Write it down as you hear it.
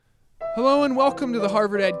Hello and welcome to the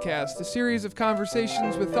Harvard EdCast, a series of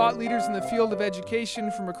conversations with thought leaders in the field of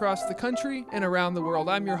education from across the country and around the world.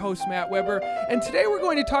 I'm your host, Matt Weber, and today we're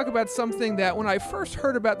going to talk about something that when I first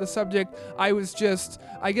heard about the subject, I was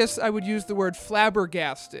I guess I would use the word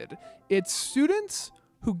flabbergasted. It's students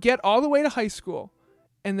who get all the way to high school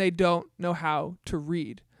and they don't know how to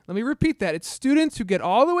read. Let me repeat that. It's students who get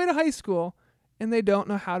all the way to high school and they don't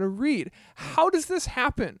know how to read. How does this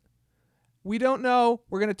happen? We don't know.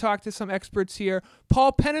 We're going to talk to some experts here.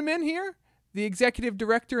 Paul Penniman here, the executive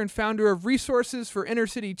director and founder of Resources for Inner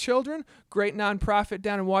City Children, great nonprofit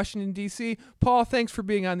down in Washington, D.C. Paul, thanks for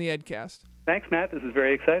being on the EdCast. Thanks, Matt. This is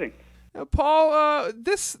very exciting. Now, Paul,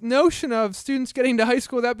 this notion of students getting to high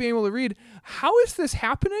school without being able to read, how is this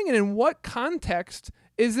happening, and in what context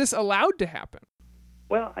is this allowed to happen?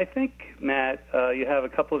 Well, I think, Matt, you have a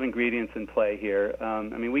couple of ingredients in play here.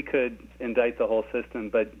 We could indict the whole system,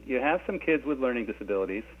 but you have some kids with learning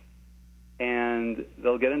disabilities, and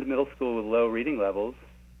they'll get into middle school with low reading levels,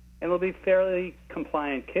 and they'll be fairly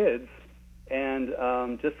compliant kids, and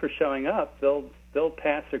just for showing up, they'll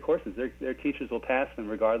pass their courses. Their teachers will pass them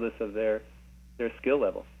regardless of their skill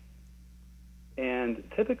level. And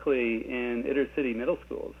typically in inner city middle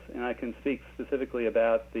schools, and I can speak specifically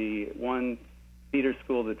about the one feeder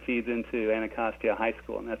school that feeds into Anacostia High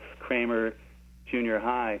School, and that's Kramer Junior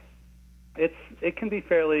High. It can be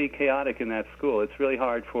fairly chaotic in that school. It's really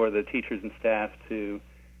hard for the teachers and staff to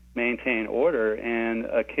maintain order, and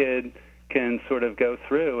a kid can sort of go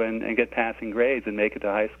through and get passing grades and make it to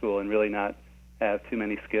high school and really not have too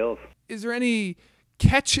many skills. Is there any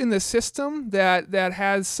catch in the system that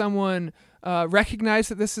has someone recognize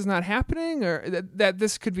that this is not happening, or that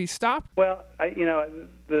this could be stopped? Well,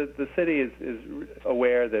 the city is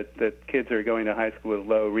aware that kids are going to high school with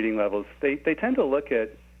low reading levels. They tend to look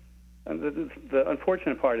at the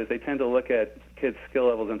unfortunate part is they tend to look at kids' skill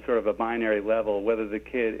levels in sort of a binary level, whether the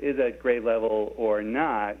kid is at grade level or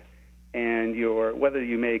not, and whether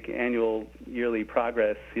you make annual yearly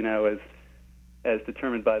progress, as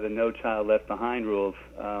determined by the No Child Left Behind rules,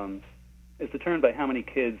 is determined by how many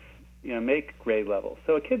kids make grade level.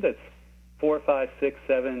 So a kid that's 4, 5, 6,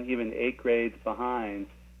 7, even 8 grades behind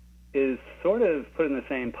is sort of put in the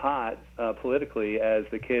same pot politically as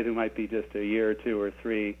the kid who might be just a year or 2 or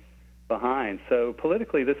 3 behind. So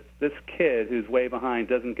politically, this kid who's way behind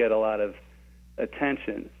doesn't get a lot of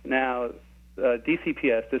attention. Now,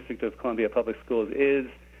 DCPS, District of Columbia Public Schools, is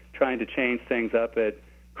trying to change things up at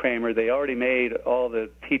Kramer. They already made all the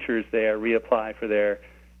teachers there reapply for their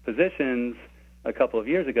positions a couple of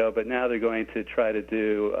years ago, but now they're going to try to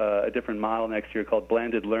do a different model next year called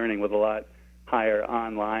blended learning with a lot higher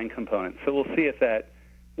online components. So we'll see if that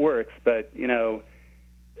works, but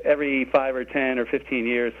every 5 or 10 or 15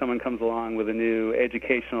 years someone comes along with a new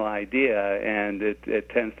educational idea, and it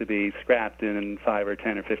tends to be scrapped in 5 or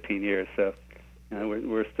 10 or 15 years. So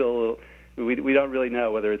we're still we don't really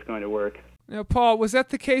know whether it's going to work. Now, Paul, was that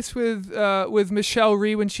the case with Michelle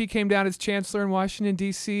Rhee when she came down as chancellor in Washington,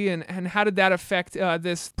 D.C., and how did that affect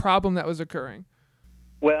this problem that was occurring?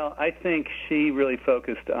 Well, I think she really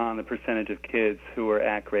focused on the percentage of kids who were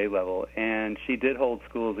at grade level, and she did hold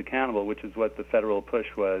schools accountable, which is what the federal push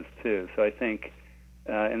was, too. So I think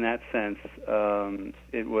in that sense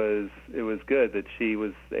it was good that she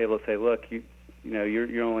was able to say, look, you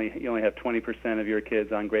only have 20% of your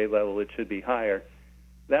kids on grade level. It should be higher.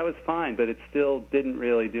 That was fine, but it still didn't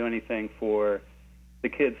really do anything for the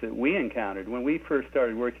kids that we encountered. When we first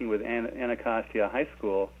started working with Anacostia High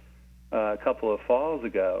School a couple of falls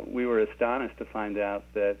ago, we were astonished to find out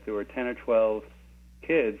that there were 10 or 12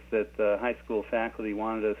 kids that the high school faculty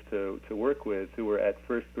wanted us to work with who were at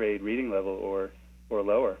first grade reading level or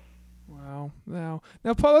lower. Wow.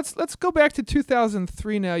 Now, Paul, let's go back to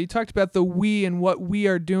 2003 now. You talked about the we and what we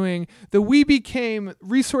are doing. The we became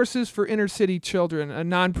Resources for Inner City Children, a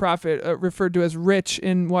nonprofit referred to as RICH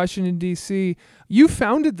in Washington, D.C. You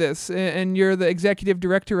founded this, and you're the executive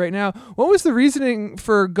director right now. What was the reasoning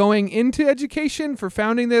for going into education, for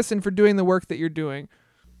founding this, and for doing the work that you're doing?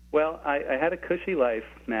 Well, I had a cushy life,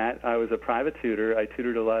 Matt. I was a private tutor. I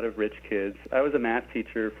tutored a lot of rich kids. I was a math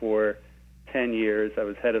teacher for 10 years. I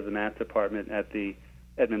was head of the math department at the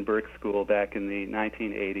Edmund Burke School back in the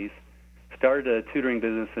 1980s. Started a tutoring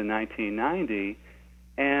business in 1990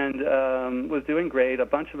 and was doing great. A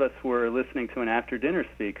bunch of us were listening to an after-dinner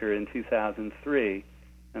speaker in 2003,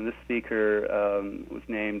 and this speaker was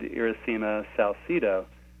named Iracema Salcido,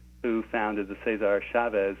 who founded the Cesar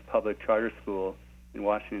Chavez Public Charter School in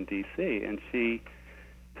Washington, D.C., and she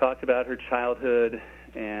talked about her childhood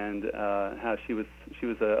and how she was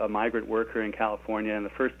a migrant worker in California, and the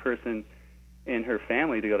first person in her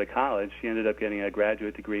family to go to college. She ended up getting a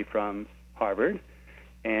graduate degree from Harvard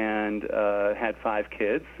and had 5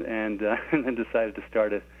 kids, and then decided to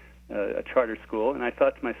start a charter school. And I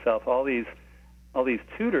thought to myself, all these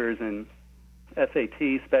tutors and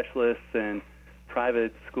SAT specialists and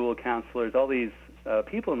private school counselors, all these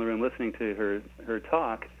people in the room listening to her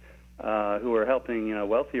talk, who are helping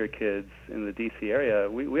wealthier kids in the D.C. area,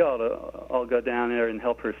 we ought to all go down there and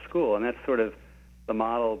help her school, and that's sort of the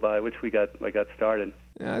model by which I got started.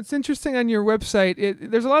 It's interesting on your website.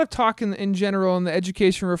 There's a lot of talk in general in the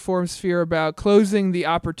education reform sphere about closing the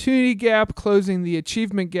opportunity gap, closing the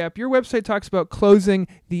achievement gap. Your website talks about closing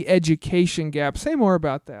the education gap. Say more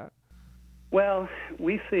about that. Well,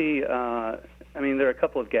 we see, there are a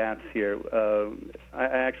couple of gaps here. I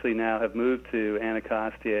actually now have moved to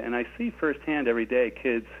Anacostia, and I see firsthand every day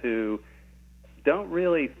kids who don't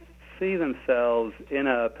really see themselves in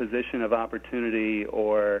a position of opportunity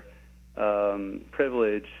or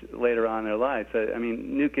privilege later on in their lives.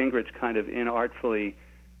 Newt Gingrich kind of inartfully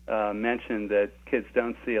mentioned that kids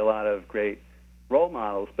don't see a lot of great role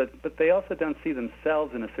models, but they also don't see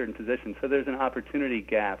themselves in a certain position. So there's an opportunity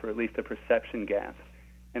gap, or at least a perception gap.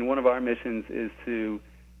 And one of our missions is to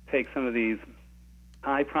take some of these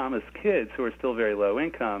high-promise kids who are still very low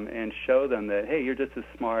income and show them that, hey, you're just as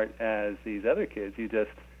smart as these other kids. You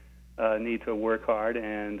just need to work hard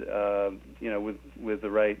and, with the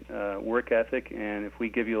right work ethic. And if we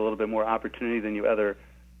give you a little bit more opportunity than you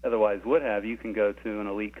otherwise would have, you can go to an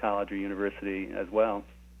elite college or university as well.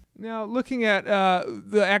 Now, looking at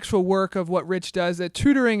the actual work of what Rich does, that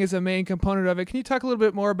tutoring is a main component of it. Can you talk a little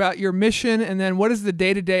bit more about your mission, and then what is the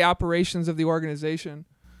day-to-day operations of the organization?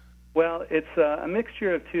 Well, it's a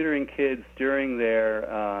mixture of tutoring kids during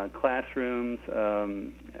their classrooms.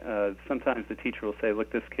 Sometimes the teacher will say,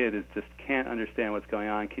 look, this kid just can't understand what's going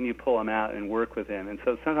on. Can you pull him out and work with him? And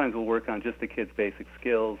so sometimes we'll work on just the kid's basic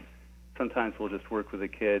skills. Sometimes we'll just work with the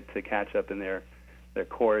kid to catch up in their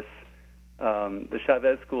course. The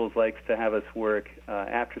Chavez Schools likes to have us work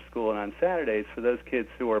after school and on Saturdays for those kids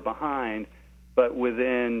who are behind, but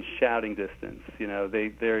within shouting distance.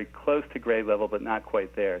 They're close to grade level, but not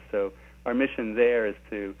quite there. So our mission there is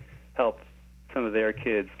to help some of their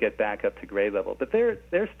kids get back up to grade level. But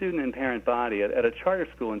they're student and parent body at a charter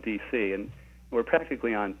school in D.C., and we're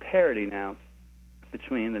practically on parity now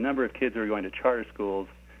between the number of kids who are going to charter schools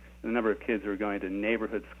and the number of kids who are going to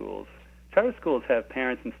neighborhood schools. Charter schools have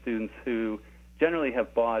parents and students who generally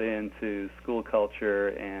have bought into school culture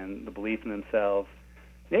and the belief in themselves.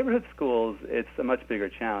 Neighborhood schools, it's a much bigger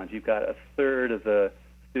challenge. You've got a third of the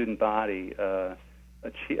student body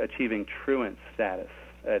achieving truant status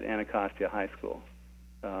at Anacostia High School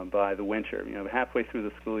by the winter. Halfway through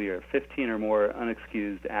the school year, 15 or more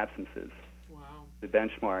unexcused absences. Wow. The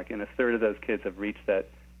benchmark, and a third of those kids have reached that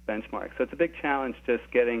benchmark. So it's a big challenge just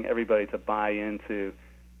getting everybody to buy into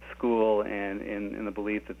school and in the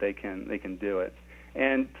belief that they can do it.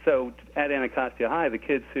 And so at Anacostia High, the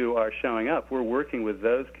kids who are showing up, we're working with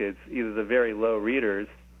those kids, either the very low readers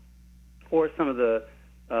or some of the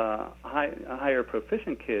higher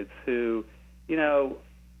proficient kids who,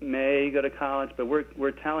 may go to college, but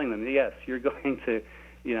we're telling them, yes, you're going to,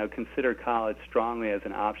 consider college strongly as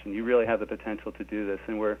an option. You really have the potential to do this,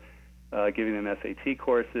 and we're giving them SAT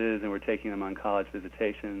courses, and we're taking them on college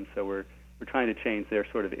visitations. So we're trying to change their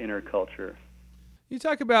sort of inner culture. You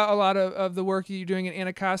talk about a lot of the work you're doing in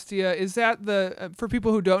Anacostia. Is that for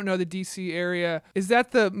people who don't know the D.C. area, is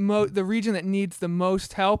that the region that needs the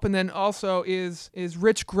most help? And then also, is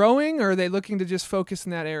Rich growing, or are they looking to just focus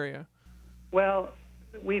in that area? Well,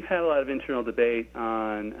 we've had a lot of internal debate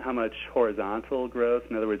on how much horizontal growth,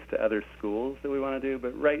 in other words, to other schools that we want to do.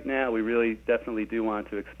 But right now, we really definitely do want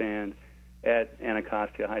to expand at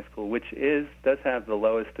Anacostia High School, which does have the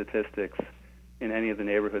lowest statistics in any of the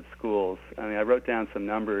neighborhood schools. I wrote down some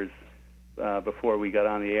numbers before we got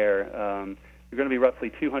on the air. There are going to be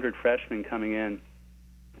roughly 200 freshmen coming in,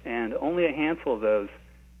 and only a handful of those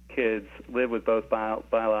kids live with both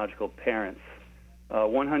biological parents.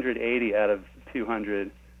 180 out of 200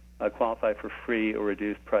 qualify for free or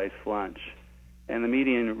reduced price lunch. And the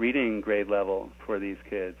median reading grade level for these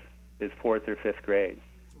kids is 4th or 5th grade.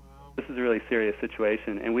 This is a really serious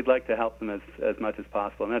situation, and we'd like to help them as much as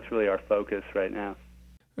possible, and that's really our focus right now.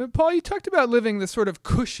 Paul, you talked about living this sort of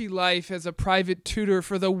cushy life as a private tutor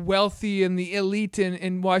for the wealthy and the elite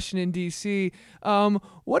in Washington, D.C.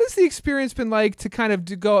 What has the experience been like to kind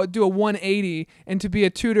of go do a 180 and to be a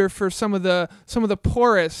tutor for some of the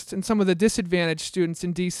poorest and some of the disadvantaged students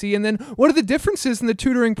in D.C.? And then what are the differences in the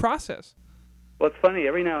tutoring process? Well, it's funny.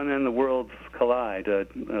 Every now and then the worlds collide.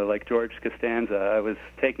 Like George Costanza, I was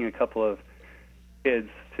taking a couple of kids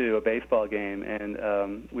to a baseball game,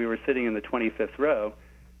 and we were sitting in the 25th row,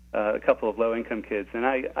 a couple of low-income kids, and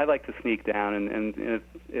I like to sneak down, and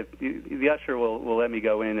if the usher will let me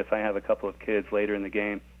go in if I have a couple of kids later in the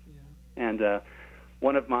game. Yeah. And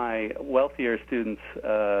one of my wealthier students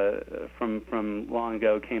from long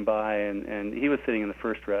ago came by, and he was sitting in the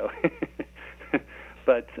first row.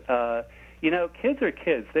 But kids are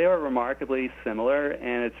kids. They are remarkably similar,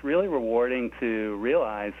 and it's really rewarding to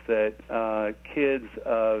realize that kids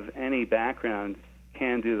of any background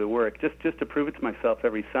can do the work. Just to prove it to myself,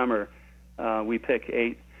 every summer we pick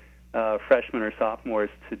 8 freshmen or sophomores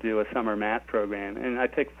to do a summer math program, and I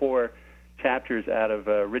pick 4 chapters out of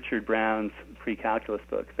Richard Brown's pre-calculus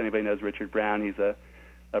book. If anybody knows Richard Brown, he's a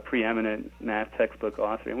preeminent math textbook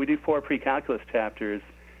author, and we do 4 pre-calculus chapters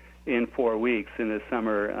in 4 weeks in this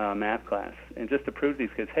summer math class, and just to prove to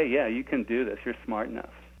these kids, hey, yeah, you can do this. You're smart enough.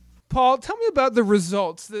 Paul, tell me about the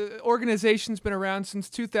results. The organization's been around since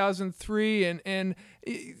 2003, and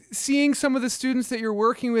seeing some of the students that you're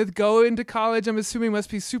working with go into college, I'm assuming must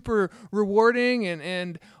be super rewarding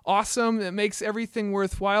and awesome. It makes everything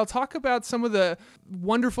worthwhile. Talk about some of the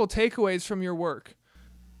wonderful takeaways from your work.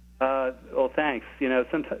 Well, thanks.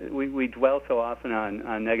 Sometimes we dwell so often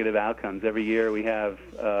on negative outcomes. Every year we have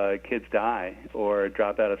kids die or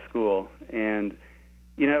drop out of school, and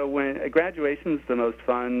when graduation's the most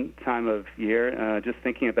fun time of year. Just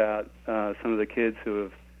thinking about some of the kids who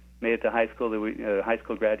have made it to high school, high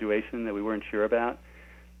school graduation that we weren't sure about,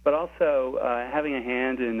 but also having a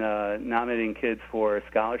hand in nominating kids for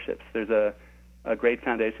scholarships. There's a great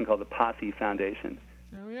foundation called the Posse Foundation.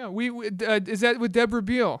 Oh yeah, is that with Deborah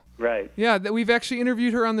Beal? Right. Yeah, that we've actually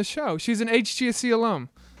interviewed her on the show. She's an HGSC alum.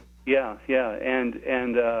 Yeah, and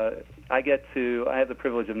I have the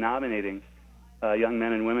privilege of nominating young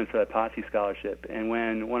men and women for that Posse scholarship. And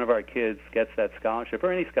when one of our kids gets that scholarship,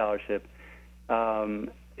 or any scholarship,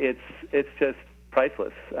 it's just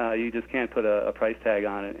priceless. You just can't put a price tag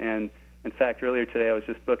on it. And in fact, earlier today I was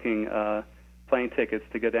just booking plane tickets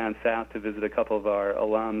to go down south to visit a couple of our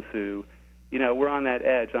alums who, we're on that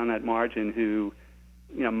edge, on that margin, who,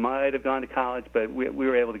 might have gone to college, but we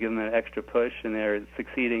were able to give them an extra push, and they're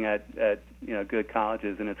succeeding at good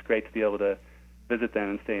colleges, and it's great to be able to visit them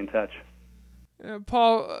and stay in touch.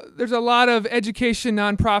 Paul, there's a lot of education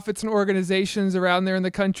nonprofits and organizations around there in the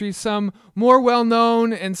country, some more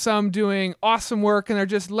well-known and some doing awesome work and are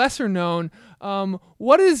just lesser known.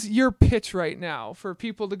 What is your pitch right now for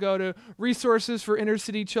people to go to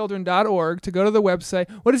resourcesforinnercitychildren.org, to go to the website?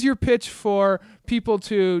 What is your pitch for people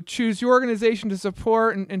to choose your organization to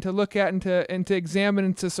support and to look at and to examine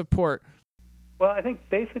and to support? Well, I think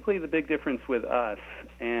basically the big difference with us,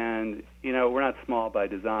 and we're not small by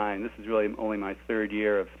design. This is really only my 3rd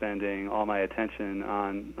year of spending all my attention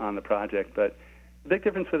on the project. But the big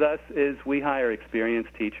difference with us is we hire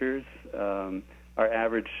experienced teachers. Our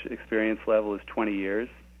average experience level is 20 years,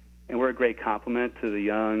 and we're a great complement to the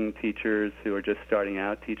young teachers who are just starting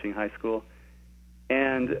out teaching high school.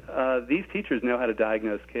 And these teachers know how to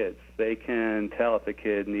diagnose kids. They can tell if a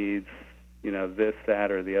kid needs, this, that,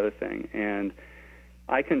 or the other thing. And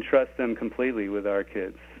I can trust them completely with our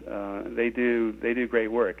kids. They do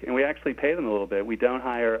great work, and we actually pay them a little bit. We don't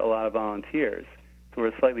hire a lot of volunteers, so we're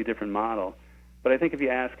a slightly different model. But I think if you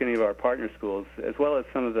ask any of our partner schools, as well as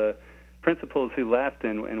some of the principals who left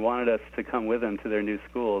and wanted us to come with them to their new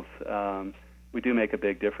schools, we do make a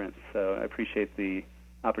big difference. So I appreciate the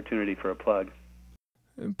opportunity for a plug.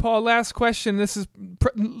 Paul, last question. This is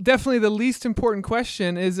definitely the least important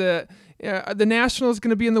question. Is the Nationals going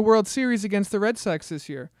to be in the World Series against the Red Sox this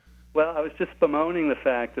year? Well, I was just bemoaning the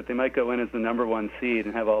fact that they might go in as the number 1 seed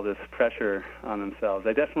and have all this pressure on themselves.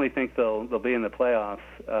 I definitely think they'll be in the playoffs.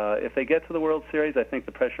 If they get to the World Series, I think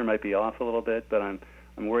the pressure might be off a little bit, but I'm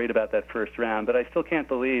worried about that first round. But I still can't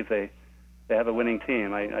believe they have a winning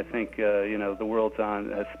team. I think the world's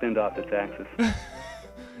has spinned off its axis.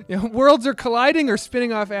 Worlds are colliding or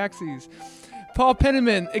spinning off axes. Paul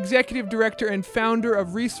Penniman, Executive Director and Founder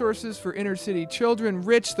of Resources for Inner City Children.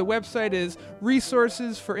 Rich, the website is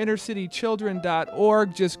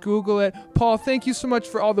resourcesforinnercitychildren.org. Just Google it. Paul, thank you so much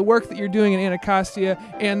for all the work that you're doing in Anacostia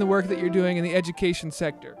and the work that you're doing in the education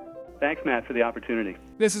sector. Thanks, Matt, for the opportunity.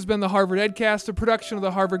 This has been the Harvard EdCast, a production of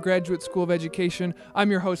the Harvard Graduate School of Education. I'm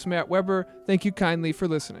your host, Matt Weber. Thank you kindly for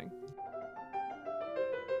listening.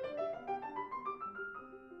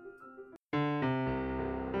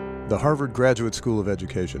 The Harvard Graduate School of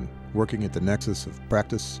Education, working at the nexus of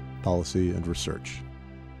practice, policy, and research.